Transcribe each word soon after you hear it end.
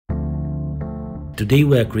Today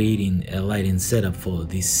we are creating a lighting setup for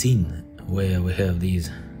this scene where we have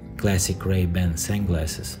these classic Ray-Ban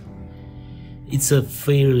sunglasses. It's a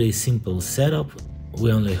fairly simple setup.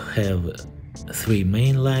 We only have 3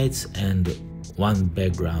 main lights and 1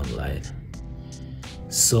 background light.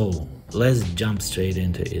 So let's jump straight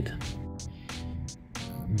into it.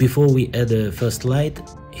 Before we add the first light,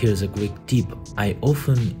 here's a quick tip. I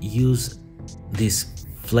often use this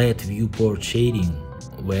flat viewport shading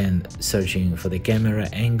when searching for the camera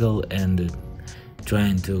angle and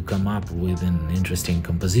trying to come up with an interesting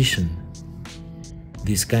composition.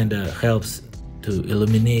 This kinda helps to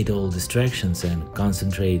eliminate all distractions and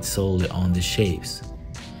concentrate solely on the shapes.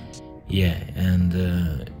 Yeah,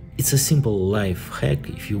 and it's a simple life hack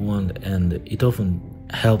if you want, and it often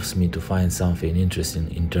helps me to find something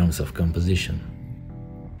interesting in terms of composition.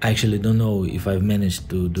 I actually don't know if I've managed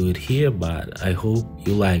to do it here, but I hope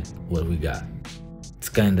you like what we got. It's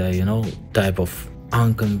kinda, type of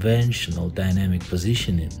unconventional dynamic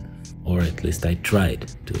positioning, or at least I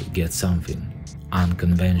tried to get something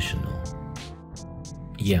unconventional.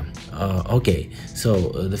 Yeah, okay, so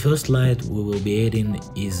the first light we will be adding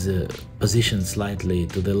is positioned slightly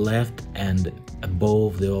to the left and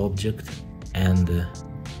above the object, and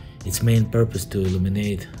its main purpose to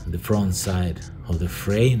illuminate the front side of the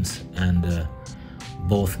frames and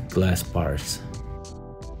both glass parts.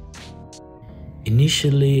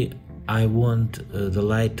 Initially, I want the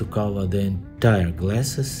light to cover the entire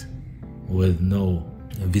glasses with no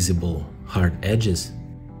visible hard edges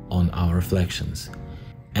on our reflections.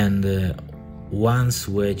 And once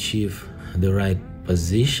we achieve the right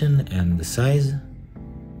position and the size,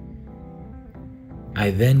 I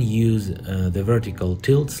then use the vertical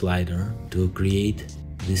tilt slider to create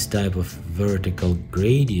this type of vertical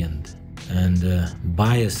gradient and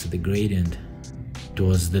bias the gradient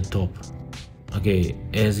towards the top. Okay,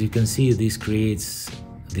 as you can see, this creates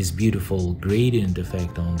this beautiful gradient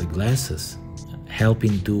effect on the glasses,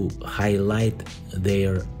 helping to highlight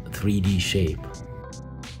their 3D shape.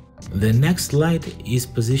 The next light is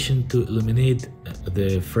positioned to illuminate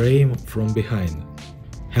the frame from behind,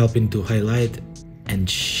 helping to highlight and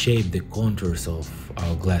shape the contours of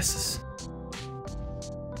our glasses.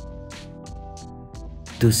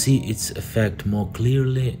 To see its effect more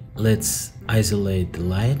clearly, let's isolate the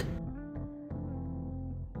light.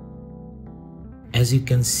 As you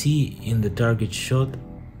can see in the target shot,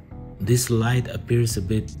 this light appears a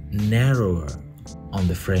bit narrower on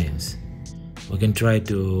the frames. We can try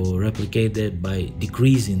to replicate that by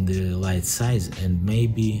decreasing the light size and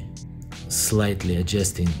maybe slightly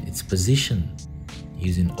adjusting its position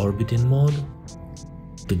using orbiting mode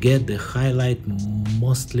to get the highlight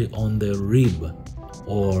mostly on the rib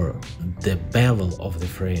or the bevel of the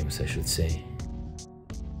frames, I should say.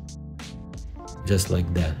 Just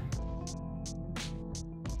like that.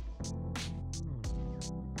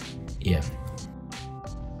 Yeah.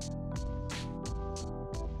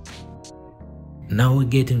 Now we're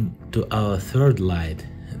getting to our third light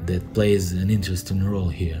that plays an interesting role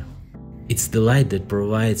here. It's the light that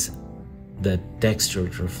provides the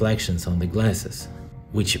textured reflections on the glasses,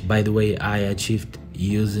 which, by the way, I achieved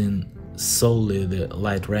using solely the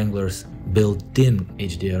Light Wrangler's built-in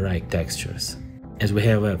HDRI textures, as we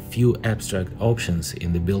have a few abstract options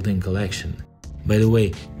in the built-in collection. By the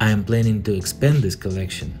way, I am planning to expand this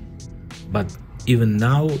collection, but even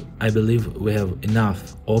now I believe we have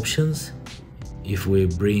enough options if we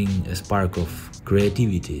bring a spark of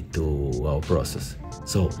creativity to our process.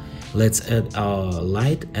 So let's add our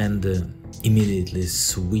light and immediately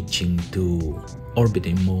switching to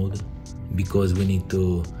orbiting mode, because we need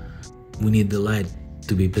the light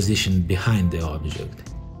to be positioned behind the object.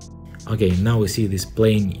 Okay, now we see this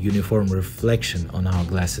plain uniform reflection on our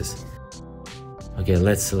glasses. Okay,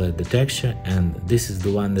 let's select the texture, and this is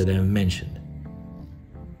the one that I mentioned.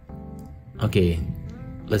 Okay,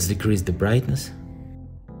 let's decrease the brightness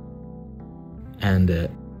and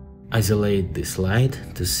isolate this light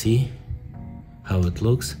to see how it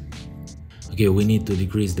looks. Okay, we need to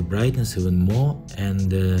decrease the brightness even more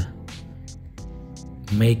and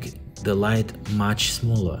make the light much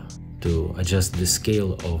smaller to adjust the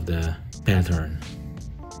scale of the pattern.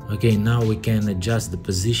 Okay, now we can adjust the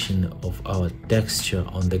position of our texture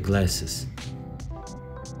on the glasses.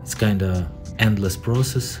 It's kinda endless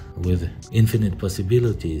process with infinite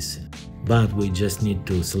possibilities, but we just need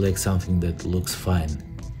to select something that looks fine.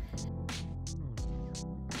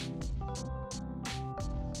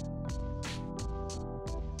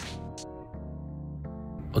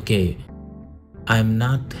 Okay, I'm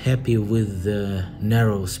not happy with the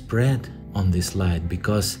narrow spread on this light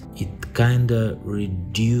because it kinda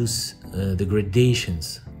reduces the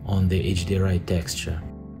gradations on the HDRI texture.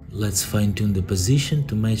 Let's fine-tune the position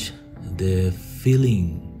to match the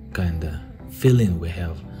feeling we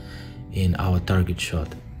have in our target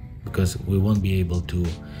shot, because we won't be able to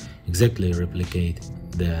exactly replicate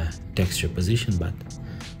the texture position, but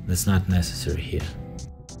that's not necessary here.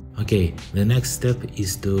 Okay, the next step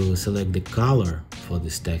is to select the color for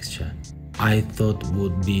this texture. I thought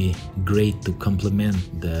would be great to complement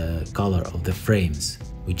the color of the frames,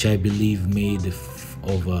 which I believe made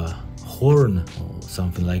of a horn or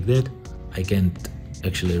something like that. I can't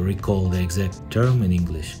actually recall the exact term in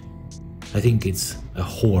English. I think it's a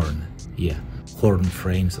horn, yeah, horn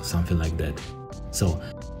frames or something like that. So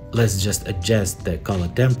let's just adjust the color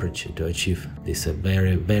temperature to achieve this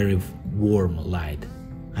very warm light.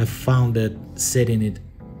 I found that setting it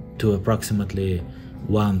to approximately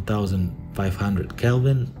 1500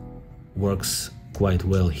 Kelvin works quite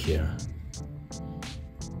well here.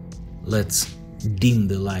 Let's dim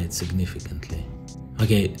the light significantly.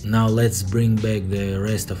 Okay, now let's bring back the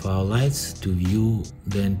rest of our lights to view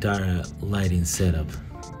the entire lighting setup.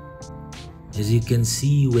 As you can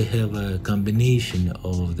see, we have a combination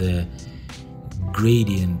of the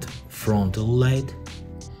gradient frontal light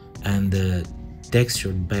and the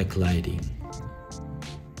textured backlighting,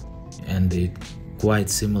 and it's quite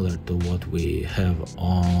similar to what we have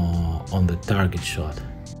on the target shot.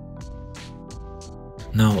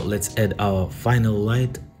 Now let's add our final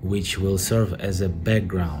light, which will serve as a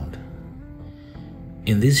background.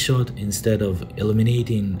 In this shot, instead of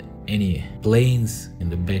illuminating any planes in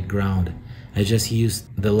the background, I just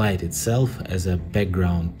used the light itself as a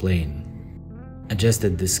background plane.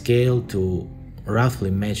 Adjusted the scale to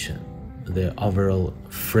roughly match the overall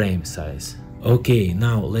frame size. Okay,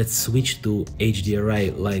 now let's switch to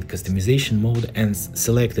HDRI light customization mode and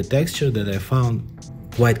select a texture that I found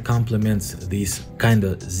quite complements this kind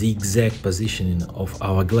of zigzag positioning of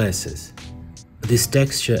our glasses. This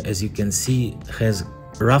texture, as you can see, has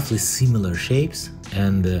roughly similar shapes,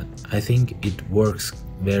 and I think it works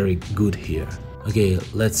very good here. Okay,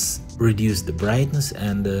 let's reduce the brightness,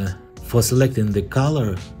 and for selecting the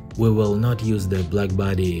color we will not use the black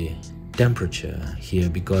body temperature here,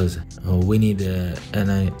 because we need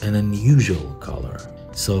an unusual color.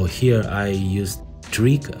 So here I used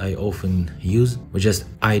trick I often use, which just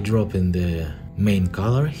eyedrop in the main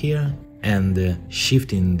color here and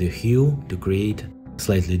shifting the hue to create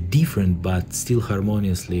slightly different but still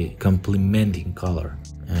harmoniously complementing color,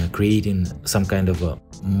 creating some kind of a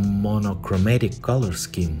monochromatic color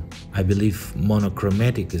scheme. I believe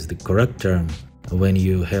monochromatic is the correct term when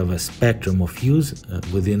you have a spectrum of hues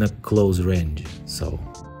within a close range. So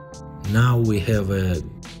now we have a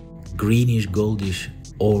greenish goldish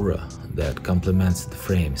aura that complements the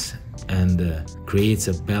frames and creates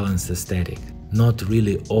a balanced aesthetic, not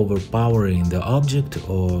really overpowering the object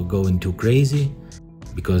or going too crazy,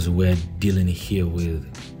 because we're dealing here with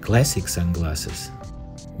classic sunglasses.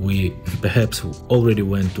 We perhaps already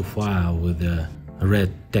went too far with the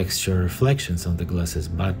red texture reflections on the glasses,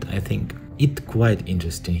 but I think it's quite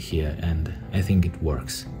interesting here and I think it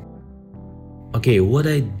works. Okay, what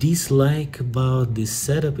I dislike about this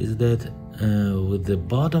setup is that with the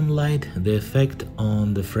bottom light, the effect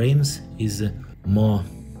on the frames is more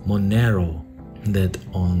narrow than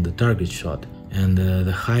on the target shot, and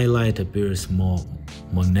the highlight appears more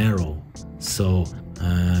narrow. So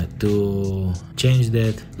to change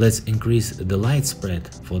that, let's increase the light spread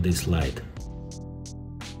for this light.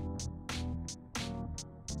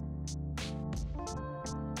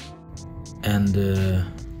 And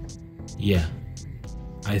yeah,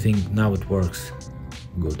 I think now it works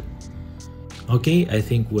good. Okay, I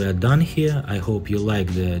think we're done here. I hope you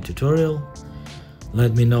liked the tutorial.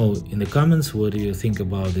 Let me know in the comments what do you think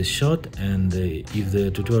about this shot and if the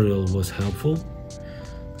tutorial was helpful.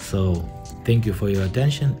 So thank you for your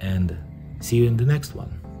attention and see you in the next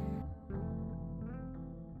one.